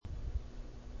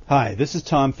Hi, this is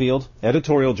Tom Field,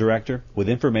 Editorial Director with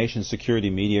Information Security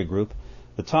Media Group.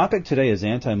 The topic today is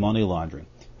anti-money laundering,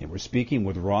 and we're speaking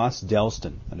with Ross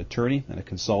Delston, an attorney and a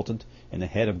consultant and the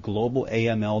head of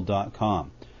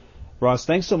GlobalAML.com. Ross,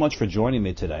 thanks so much for joining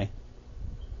me today.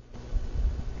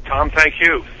 Tom, thank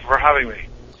you for having me.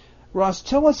 Ross,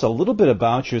 tell us a little bit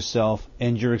about yourself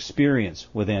and your experience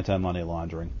with anti-money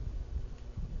laundering.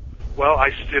 Well,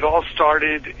 it all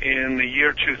started in the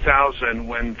year 2000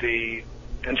 when the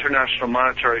International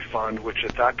Monetary Fund, which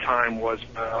at that time was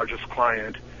my largest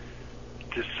client,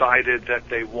 decided that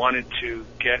they wanted to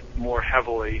get more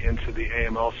heavily into the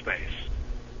AML space.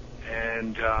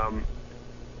 And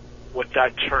what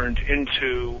that turned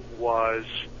into was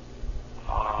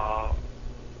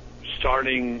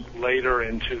starting later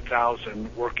in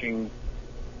 2000, working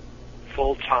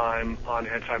full-time on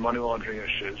anti-money laundering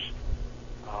issues.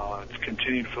 It's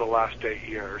continued for the last 8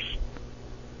 years.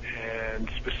 And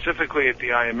specifically at the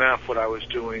IMF, what I was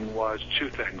doing was two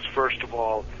things. First of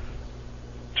all,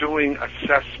 doing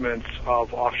assessments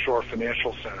of offshore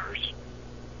financial centers.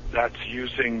 That's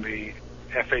using the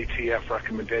FATF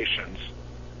recommendations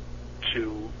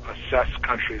to assess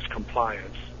countries'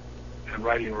 compliance and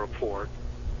writing a report.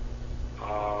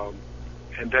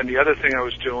 And then the other thing I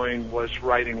was doing was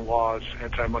writing laws,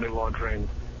 anti-money laundering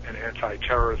and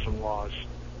anti-terrorism laws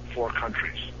for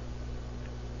countries.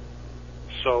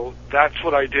 So that's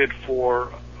what I did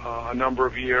for a number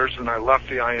of years, and I left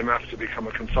the IMF to become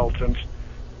a consultant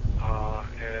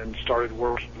and started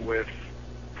working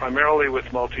primarily with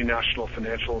multinational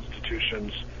financial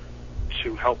institutions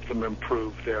to help them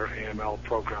improve their AML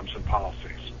programs and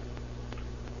policies.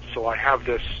 So I have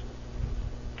this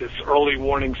early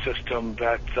warning system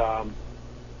that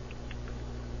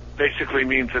basically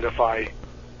means that if I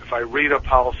read a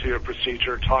policy or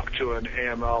procedure, talk to an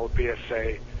AML,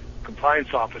 BSA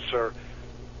compliance officer,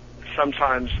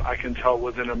 sometimes I can tell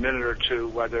within a minute or two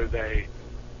whether they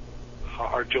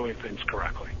are doing things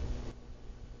correctly.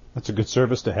 That's a good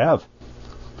service to have.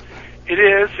 It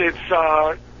is.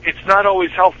 It's not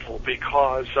always helpful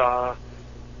because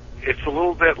it's a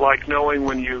little bit like knowing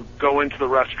when you go into the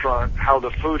restaurant how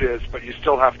the food is, but you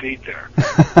still have to eat there.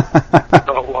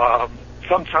 So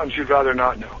sometimes you'd rather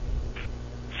not know.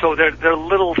 So they're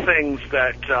little things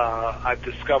that I've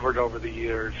discovered over the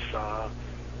years,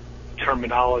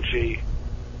 terminology,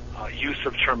 use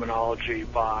of terminology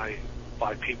by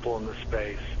people in the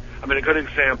space. I mean, a good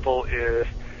example is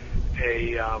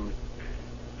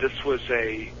this was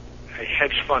a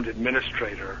hedge fund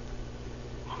administrator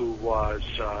who was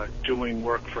doing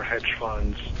work for hedge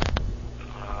funds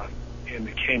in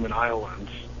the Cayman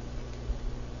Islands,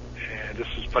 and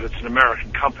but it's an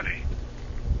American company.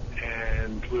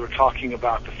 And we were talking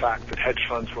about the fact that hedge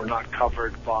funds were not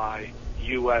covered by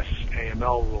U.S.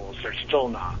 AML rules. They're still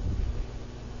not.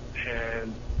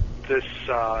 And this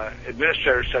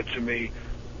administrator said to me,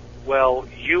 well,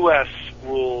 U.S.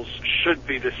 rules should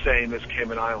be the same as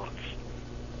Cayman Islands.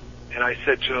 And I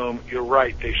said to him, you're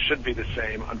right, they should be the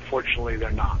same. Unfortunately, they're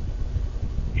not.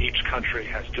 Each country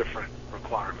has different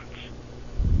requirements.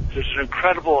 There's an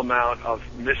incredible amount of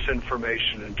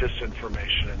misinformation and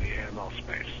disinformation in the AML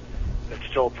space that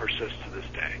still persists to this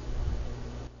day.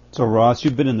 So, Ross,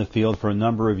 you've been in the field for a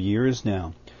number of years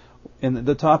now, and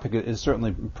the topic is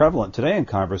certainly prevalent today in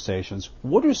conversations.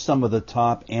 What are some of the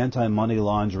top anti-money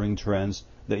laundering trends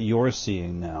that you're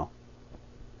seeing now?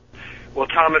 Well,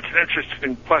 Tom, it's an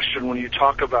interesting question when you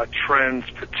talk about trends,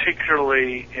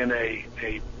 particularly in a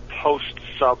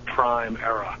post-subprime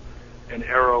era, an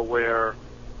era where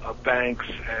banks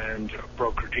and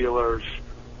broker-dealers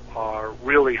are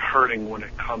really hurting when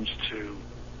it comes to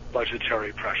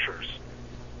budgetary pressures.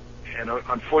 And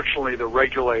unfortunately, the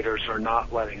regulators are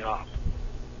not letting up.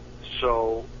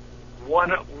 So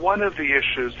one of the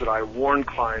issues that I warn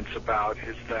clients about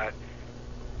is that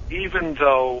even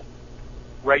though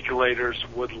regulators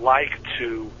would like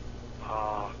to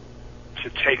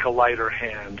take a lighter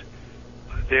hand,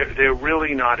 they're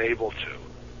really not able to.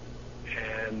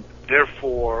 And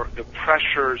therefore, the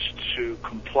pressures to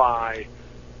comply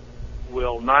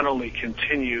will not only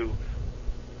continue,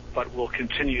 but will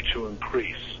continue to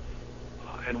increase.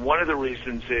 And one of the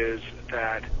reasons is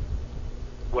that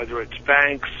whether it's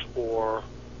banks or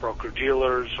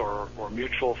broker-dealers or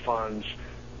mutual funds,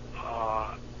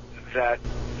 that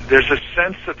there's a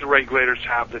sense that the regulators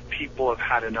have that people have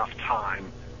had enough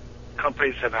time,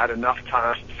 companies have had enough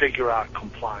time to figure out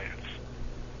compliance.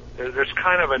 There's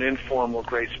kind of an informal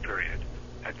grace period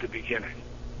at the beginning.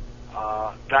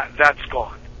 That's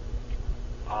gone.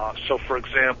 So, for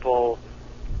example,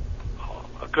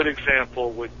 a good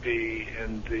example would be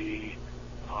in the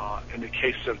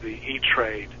case of the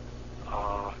E-Trade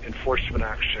enforcement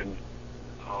action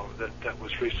that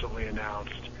was recently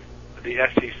announced, the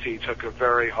SEC took a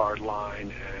very hard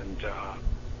line and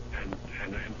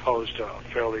imposed a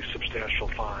fairly substantial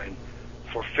fine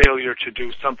for failure to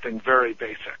do something very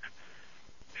basic.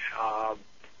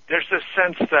 There's this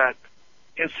sense that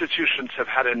institutions have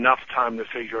had enough time to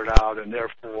figure it out, and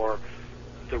therefore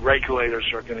the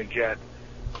regulators are going to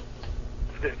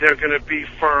they're going to be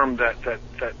firm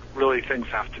that really things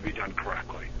have to be done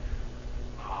correctly.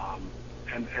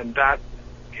 And that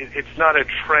it's not a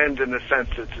trend in the sense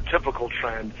it's a typical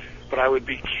trend, but I would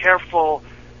be careful.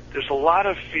 There's a lot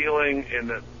of feeling in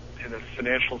the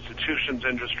financial institutions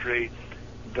industry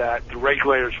that the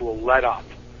regulators will let up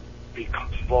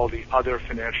because of all the other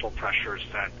financial pressures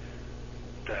that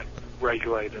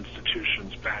regulate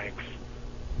institutions, banks,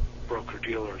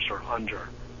 broker-dealers are under.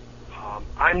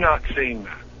 I'm not seeing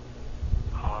that.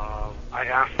 I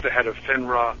asked the head of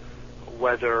FINRA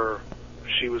whether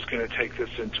she was going to take this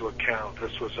into account.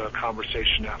 This was a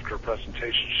conversation after a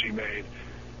presentation she made.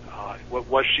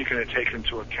 Was she going to take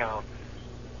into account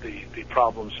the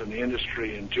problems in the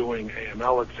industry in doing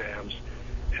AML exams?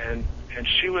 And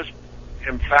she was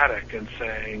emphatic in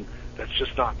saying that's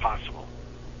just not possible.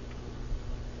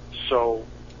 So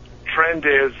trend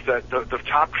is that the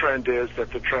top trend is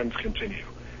that the trends continue.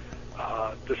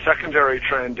 The secondary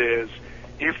trend is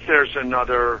if there's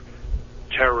another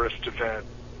terrorist event,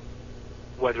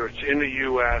 whether it's in the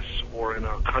U.S. or in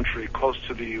a country close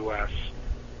to the U.S.,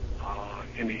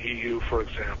 in the EU, for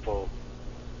example,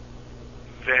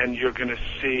 then you're going to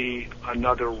see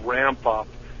another ramp up,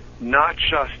 not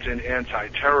just in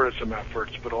anti-terrorism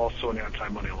efforts, but also in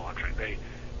anti-money laundering.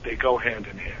 They go hand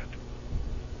in hand.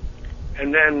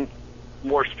 And then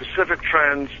more specific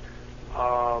trends,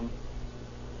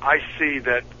 I see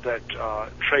that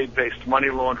trade-based money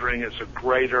laundering is a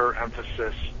greater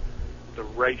emphasis. The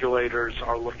regulators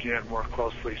are looking at it more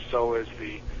closely, so is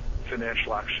the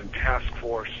Financial Action Task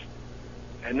Force.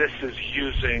 And this is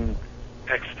using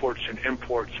exports and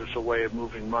imports as a way of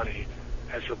moving money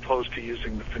as opposed to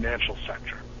using the financial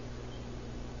sector.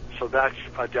 So that's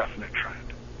a definite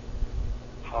trend.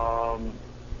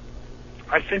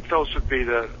 I think those would be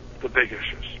the big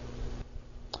issues.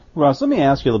 Ross, let me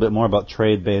ask you a little bit more about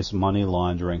trade-based money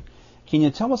laundering. Can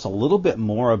you tell us a little bit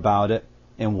more about it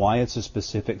and why it's a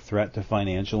specific threat to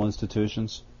financial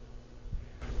institutions?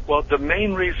 Well, the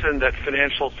main reason that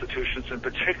financial institutions, and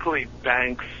particularly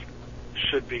banks,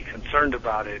 should be concerned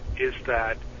about it is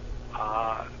that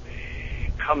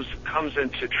it comes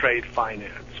into trade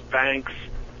finance. Banks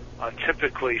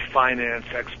typically finance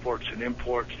exports and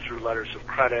imports through letters of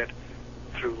credit,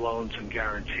 through loans and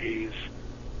guarantees.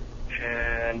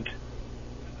 And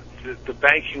the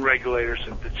banking regulators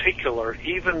in particular,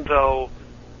 even though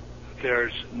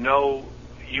there's no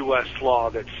U.S. law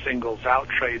that singles out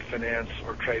trade finance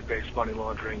or trade-based money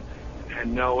laundering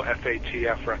and no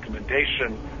FATF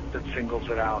recommendation that singles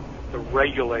it out, the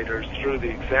regulators through the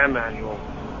exam manual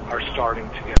are starting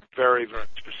to get very, very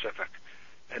specific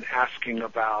and asking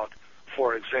about,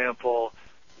 for example,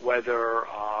 whether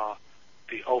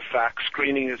the OFAC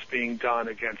screening is being done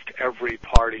against every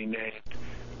party named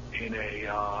in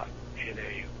an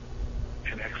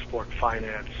export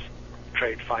finance,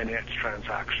 trade finance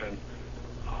transaction.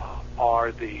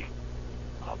 Are the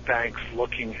banks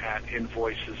looking at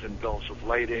invoices and bills of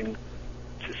lading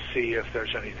to see if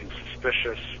there's anything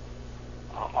suspicious?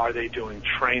 Are they doing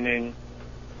training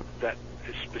that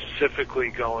is specifically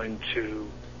going to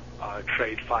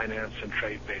trade finance and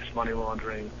trade-based money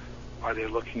laundering? Are they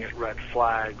looking at red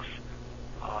flags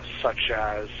such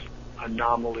as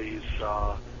anomalies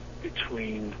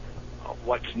between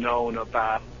what's known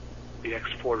about the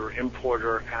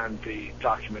exporter-importer and the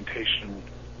documentation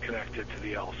connected to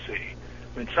the LC?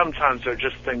 I mean, sometimes they're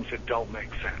just things that don't make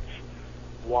sense.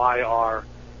 Why are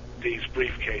these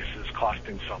briefcases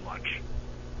costing so much?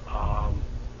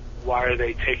 Why are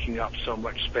they taking up so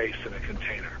much space in a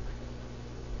container?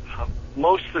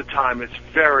 Most of the time, it's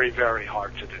very, very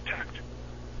hard to detect.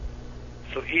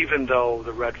 So even though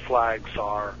the red flags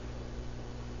are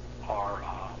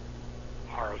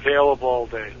available,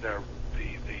 the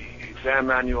exam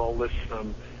manual lists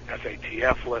them,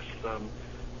 FATF lists them,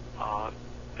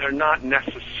 they're not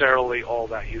necessarily all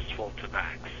that useful to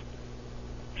banks.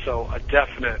 So a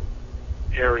definite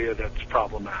area that's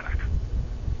problematic.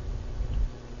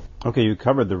 Okay, you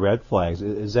covered the red flags.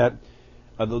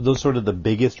 Are those sort of the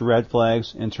biggest red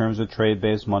flags in terms of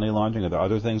trade-based money laundering? Are there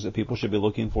other things that people should be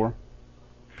looking for?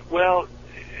 Well,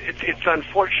 it's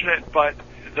unfortunate, but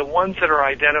the ones that are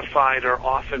identified are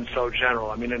often so general.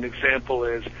 I mean, an example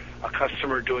is a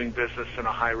customer doing business in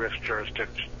a high-risk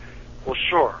jurisdiction. Well,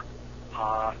 sure.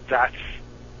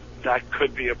 that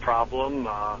could be a problem.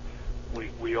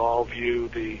 We all view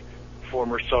the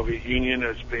former Soviet Union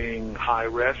as being high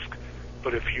risk,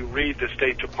 but if you read the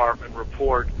State Department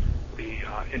report, the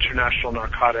International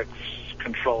Narcotics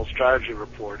Control Strategy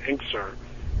Report, INCSR,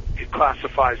 it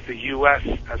classifies the U.S.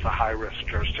 as a high-risk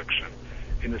jurisdiction,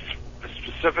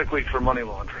 specifically for money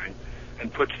laundering,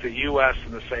 and puts the U.S.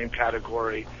 in the same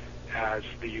category as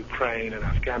the Ukraine and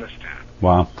Afghanistan.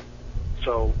 Wow.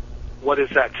 So what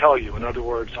does that tell you? In other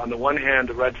words, on the one hand,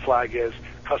 the red flag is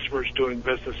customers doing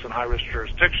business in high-risk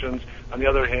jurisdictions. On the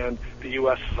other hand, the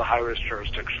U.S. is a high-risk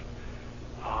jurisdiction.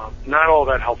 Not all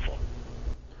that helpful.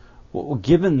 Well,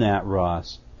 given that,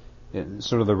 Ross,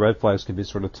 sort of the red flags can be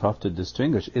sort of tough to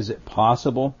distinguish. Is it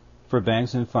possible for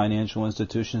banks and financial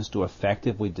institutions to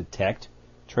effectively detect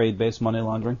trade-based money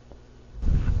laundering?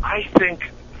 I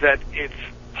think that it's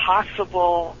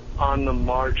possible on the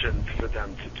margins for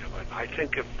them to do it. I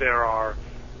think if there are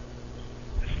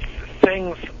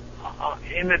things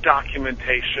in the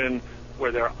documentation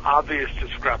where there are obvious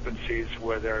discrepancies,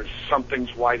 where there's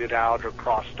something's whited out or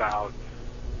crossed out,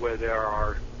 where there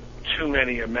are too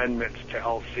many amendments to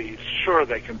LCs, sure,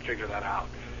 they can figure that out.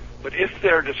 But if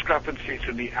there are discrepancies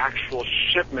in the actual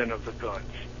shipment of the goods,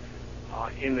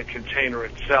 in the container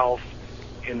itself,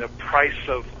 in the price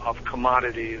of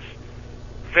commodities,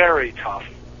 very tough,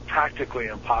 practically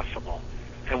impossible.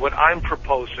 And what I'm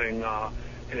proposing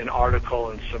in an article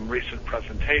and some recent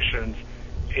presentations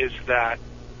is that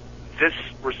this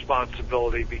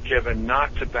responsibility be given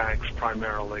not to banks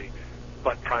primarily,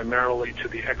 but primarily to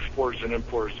the exporters and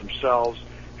importers themselves,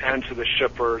 and to the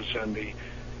shippers and the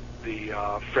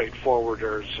freight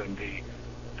forwarders and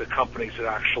the companies that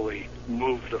actually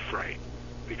move the freight,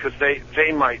 because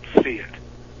they might see it.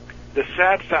 The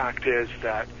sad fact is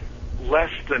that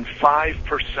less than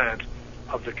 5%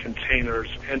 of the containers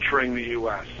entering the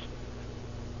U.S.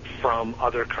 from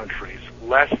other countries,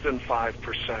 less than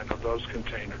 5% of those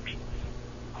containers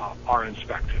are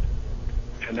inspected.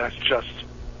 And that's just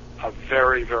a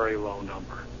very, very low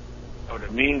number. What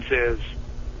it means is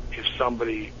if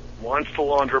somebody wants to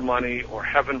launder money, or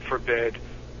heaven forbid,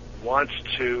 wants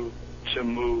to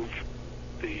move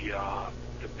the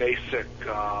basic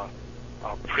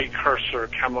precursor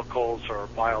chemicals or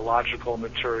biological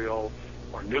material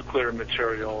or nuclear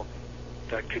material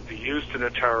that could be used in a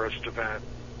terrorist event,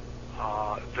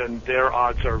 then their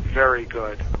odds are very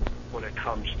good when it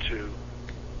comes to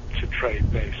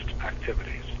trade-based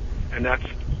activities. And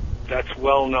that's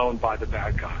well known by the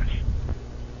bad guys.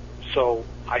 So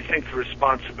I think the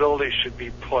responsibility should be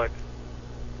put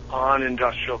on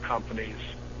industrial companies,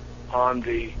 on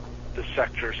the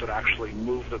sectors that actually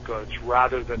move the goods,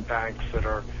 rather than banks that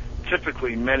are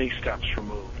typically many steps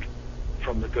removed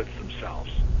from the goods themselves.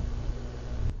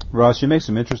 Ross, you make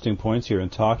some interesting points here in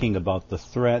talking about the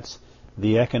threats,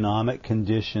 the economic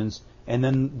conditions, and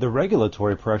then the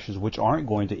regulatory pressures which aren't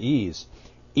going to ease.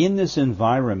 In this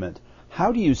environment,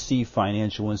 how do you see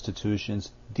financial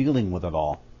institutions dealing with it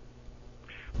all?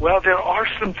 Well, there are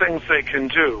some things they can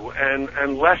do,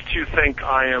 and lest you think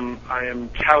I am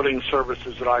touting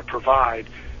services that I provide,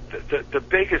 the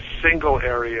biggest single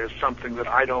area is something that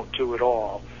I don't do at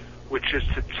all, which is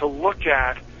to look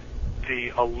at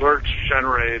the alerts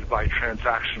generated by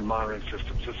transaction monitoring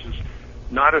systems. This is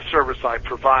not a service I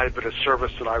provide, but a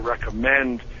service that I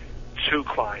recommend to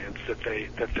clients that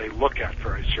they look at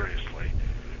very seriously.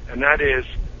 And that is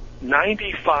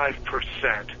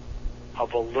 95%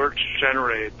 of alerts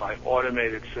generated by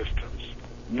automated systems,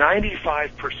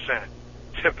 95%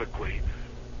 typically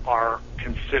are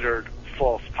considered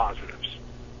false positives.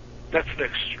 That's an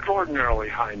extraordinarily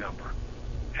high number.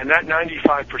 And that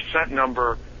 95%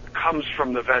 number comes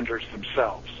from the vendors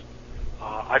themselves.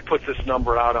 I put this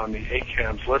number out on the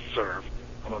ACAMS listserv.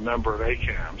 I'm a member of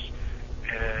ACAMS.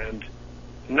 And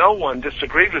no one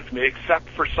disagreed with me except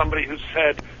for somebody who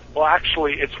said, well,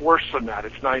 actually, it's worse than that.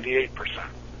 It's 98%.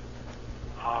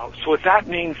 So what that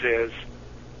means is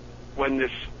when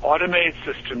this automated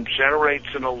system generates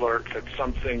an alert that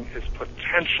something is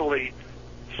potentially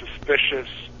suspicious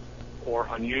or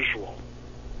unusual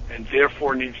and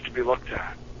therefore needs to be looked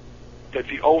at, that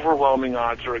the overwhelming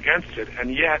odds are against it.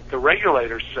 And yet the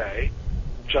regulators say,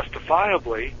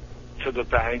 justifiably, to the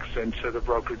banks and to the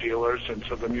broker-dealers and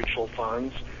to the mutual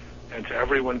funds and to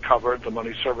everyone covered, the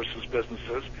money services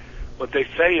businesses, what they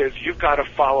say is you've got to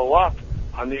follow up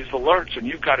on these alerts, and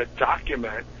you've got to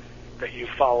document that you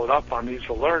followed up on these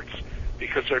alerts,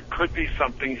 because there could be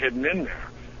something hidden in there.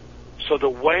 So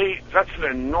that's an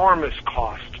enormous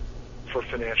cost for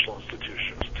financial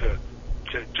institutions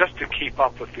to keep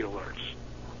up with the alerts.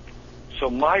 So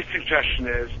my suggestion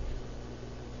is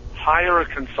hire a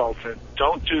consultant.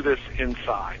 Don't do this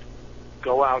inside.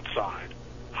 Go outside.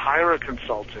 Hire a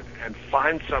consultant and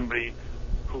find somebody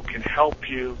who can help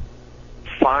you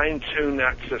fine-tune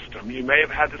that system. You may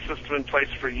have had the system in place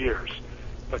for years,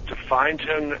 but to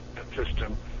fine-tune that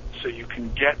system so you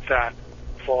can get that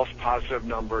false positive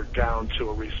number down to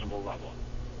a reasonable level.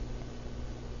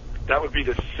 That would be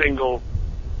the single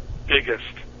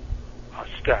biggest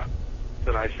step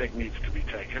that I think needs to be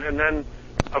taken. And then,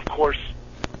 of course,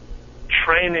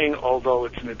 training, although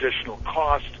it's an additional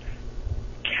cost,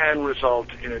 can result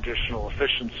in additional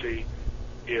efficiency.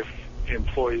 If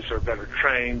employees are better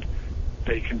trained,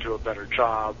 they can do a better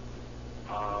job.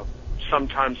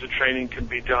 Sometimes the training can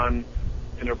be done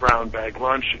in a brown bag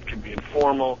lunch. It can be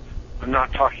informal. I'm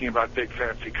not talking about big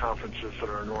fancy conferences that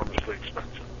are enormously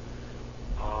expensive.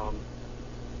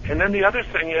 And then the other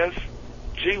thing is,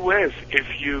 gee whiz,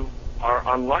 if you are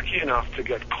unlucky enough to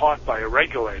get caught by a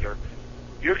regulator,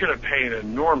 you're going to pay an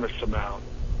enormous amount,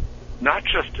 not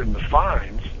just in the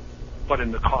fines, but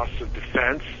in the cost of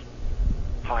defense,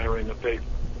 hiring a big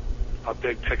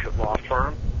ticket law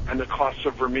firm, and the costs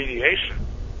of remediation,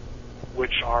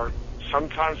 which are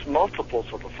sometimes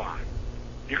multiples of a fine.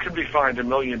 You can be fined $1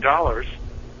 million,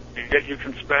 yet you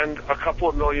can spend a couple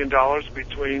of $1 million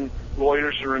between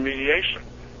lawyers and remediation.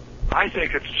 I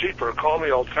think it's cheaper. Call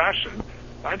me old-fashioned.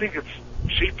 I think it's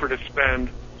cheaper to spend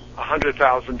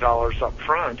 $100,000 up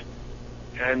front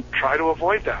and try to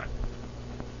avoid that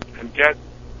and get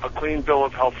a clean bill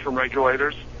of health from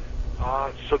regulators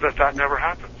so that never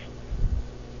happens.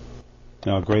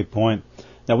 Oh, great point.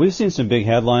 Now, we've seen some big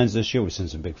headlines this year. We've seen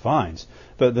some big fines.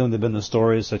 But then there have been the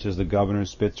stories such as the Governor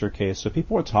Spitzer case. So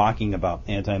people are talking about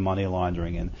anti-money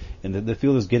laundering, and the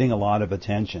field is getting a lot of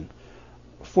attention.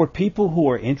 For people who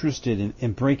are interested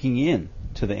in breaking in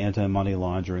to the anti-money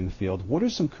laundering field, what are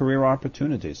some career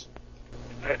opportunities?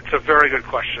 It's a very good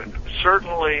question.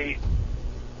 Certainly,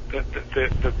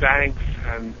 the banks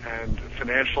and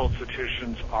financial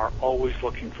institutions are always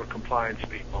looking for compliance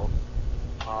people.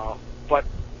 But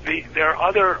there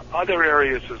are other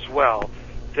areas as well.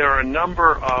 There are a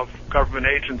number of government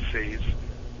agencies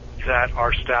that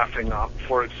are staffing up.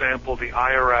 For example, the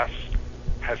IRS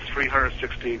has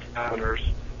 360 examiners,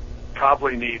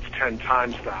 probably needs 10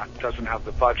 times that, doesn't have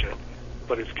the budget,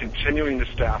 but is continuing to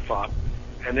staff up.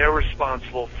 And they're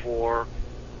responsible for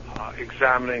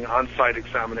examining on-site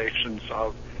examinations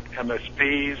of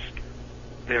MSBs.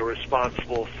 They're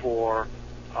responsible for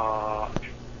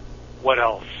what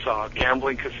else?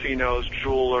 Gambling casinos,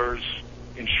 jewelers,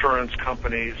 insurance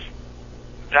companies.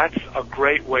 That's a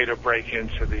great way to break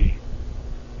into the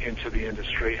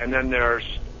industry. And then there's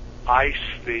ICE,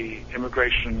 the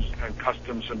Immigration and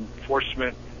Customs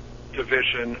Enforcement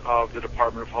Division of the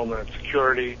Department of Homeland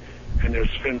Security, and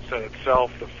there's FinCEN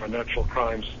itself, the Financial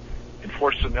Crimes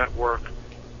Enforcement Network.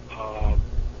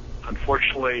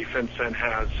 Unfortunately, FinCEN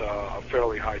has a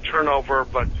fairly high turnover,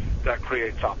 but that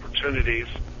creates opportunities.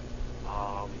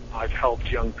 I've helped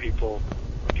young people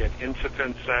get into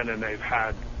FinCEN, and they've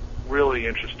had really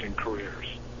interesting careers.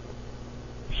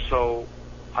 So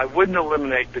I wouldn't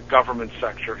eliminate the government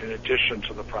sector in addition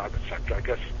to the private sector. I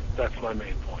guess that's my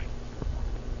main point.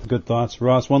 Good thoughts.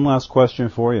 Ross, one last question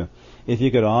for you. If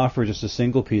you could offer just a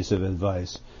single piece of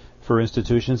advice for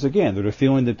institutions, again, that are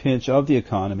feeling the pinch of the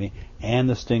economy and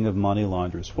the sting of money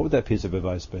launderers, what would that piece of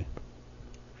advice be?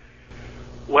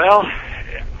 Well,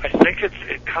 I think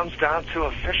it comes down to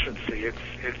efficiency.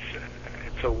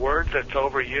 It's a word that's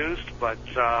overused, but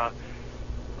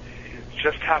you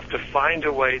just have to find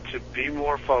a way to be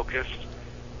more focused.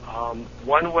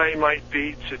 One way might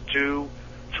be to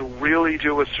really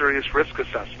do a serious risk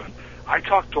assessment. I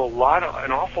talk to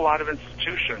an awful lot of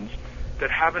institutions that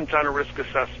haven't done a risk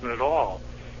assessment at all.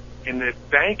 In the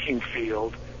banking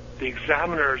field, the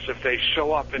examiners, if they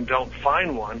show up and don't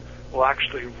find one, will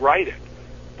actually write it.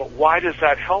 But why does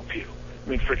that help you? I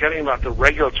mean, forgetting about the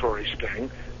regulatory sting,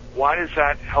 why does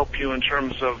that help you in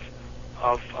terms of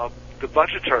the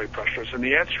budgetary pressures? And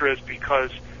the answer is because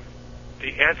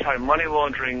the anti-money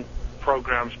laundering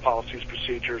programs, policies,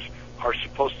 procedures are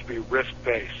supposed to be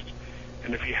risk-based.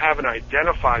 And if you haven't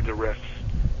identified the risks,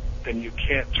 then you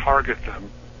can't target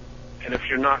them. And if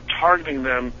you're not targeting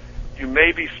them, you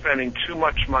may be spending too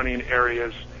much money in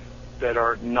areas that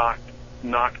are not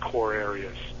core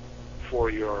areas for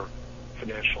your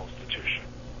financial institution.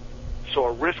 So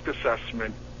a risk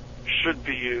assessment should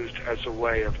be used as a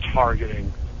way of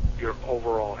targeting your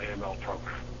overall AML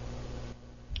program.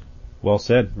 Well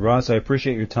said. Ross, I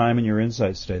appreciate your time and your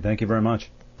insights today. Thank you very much.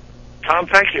 Tom,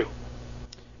 thank you.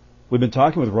 We've been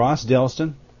talking with Ross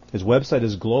Delston. His website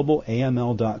is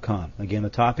globalaml.com. Again, the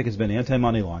topic has been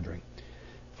anti-money laundering.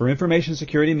 For Information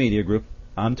Security Media Group,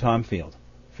 I'm Tom Field.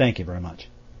 Thank you very much.